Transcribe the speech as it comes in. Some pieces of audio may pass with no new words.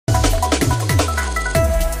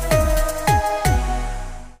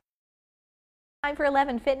Time for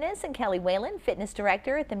 11 Fitness, and Kelly Whalen, fitness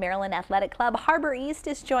director at the Maryland Athletic Club Harbor East,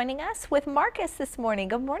 is joining us with Marcus this morning.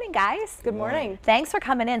 Good morning, guys. Good morning. Thanks for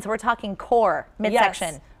coming in. So we're talking core,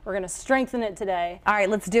 midsection. Yes, we're going to strengthen it today. All right,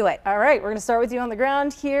 let's do it. All right, we're going to start with you on the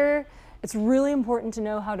ground here. It's really important to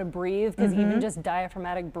know how to breathe because even just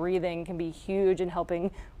diaphragmatic breathing can be huge in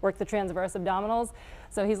helping work the transverse abdominals.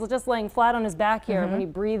 So he's just laying flat on his back here. When he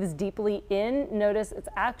breathes deeply in, notice it's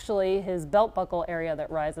actually his belt buckle area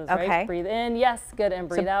that rises, right? Breathe in, yes, good, and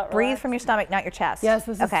breathe out. Breathe relax. from your stomach, not your chest. Yes,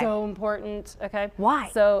 this is so important, okay?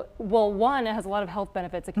 Why? So, well, one, it has a lot of health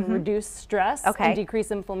benefits. It can reduce stress and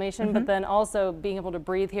decrease inflammation, but then also being able to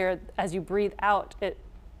breathe here, as you breathe out, it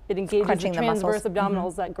engages the transverse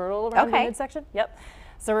abdominals, that girdle around the midsection. Yep.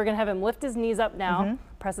 So we're going to have him lift his knees up now,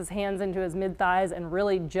 press his hands into his mid-thighs, and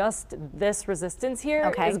really just this resistance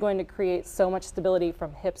here is going to create so much stability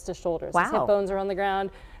from hips to shoulders. His hip bones are on the ground.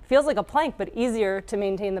 Feels like a plank, but easier to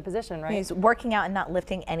maintain the position, right? He's working out and not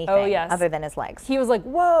lifting anything other than his legs. He was like,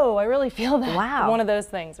 whoa, I really feel that. Wow. One of those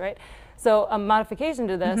things, right? So a modification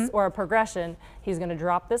to this, or a progression, he's going to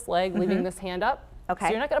drop this leg, leaving this hand up. So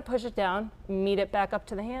you're not going to push it down, meet it back up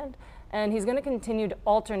to the hand, and he's going to continue to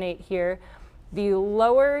alternate here. The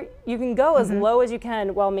lower, you can go as low as you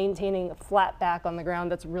can while maintaining a flat back on the ground.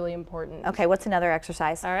 That's really important. Okay, what's another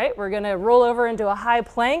exercise? All right, we're going to roll over into a high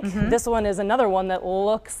plank. This one is another one that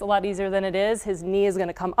looks a lot easier than it is. His knee is going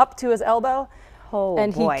to come up to his elbow.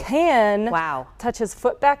 And he can touch his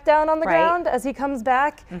foot back down on the ground as he comes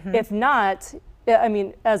back. If not, I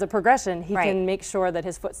mean, as a progression, he can make sure that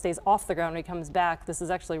his foot stays off the ground when he comes back. This is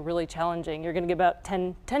actually really challenging. You're going to get about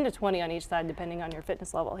 10 to 20 on each side, depending on your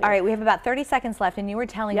fitness level here. All right, we have about 30 seconds left, and you were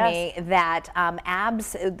telling me that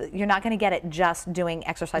abs, you're not going to get it just doing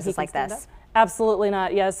exercises like this. Absolutely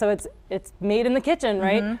not. Yeah, so it's made in the kitchen,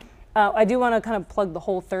 right? I do want to kind of plug the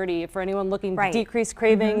Whole30 for anyone looking to decrease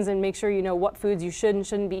cravings and make sure you know what foods you should and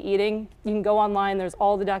shouldn't be eating. You can go online. There's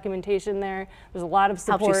all the documentation there. There's a lot of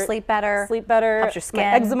support. Helps you sleep better. Sleep better. Helps your skin.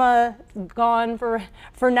 My eczema gone for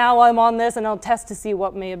now. I'm on this, and I'll test to see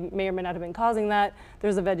what may or may not have been causing that.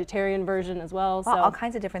 There's a vegetarian version as well. Well, so all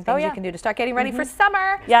kinds of different things you can do to start getting ready for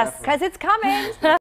summer. Yes, because it's coming.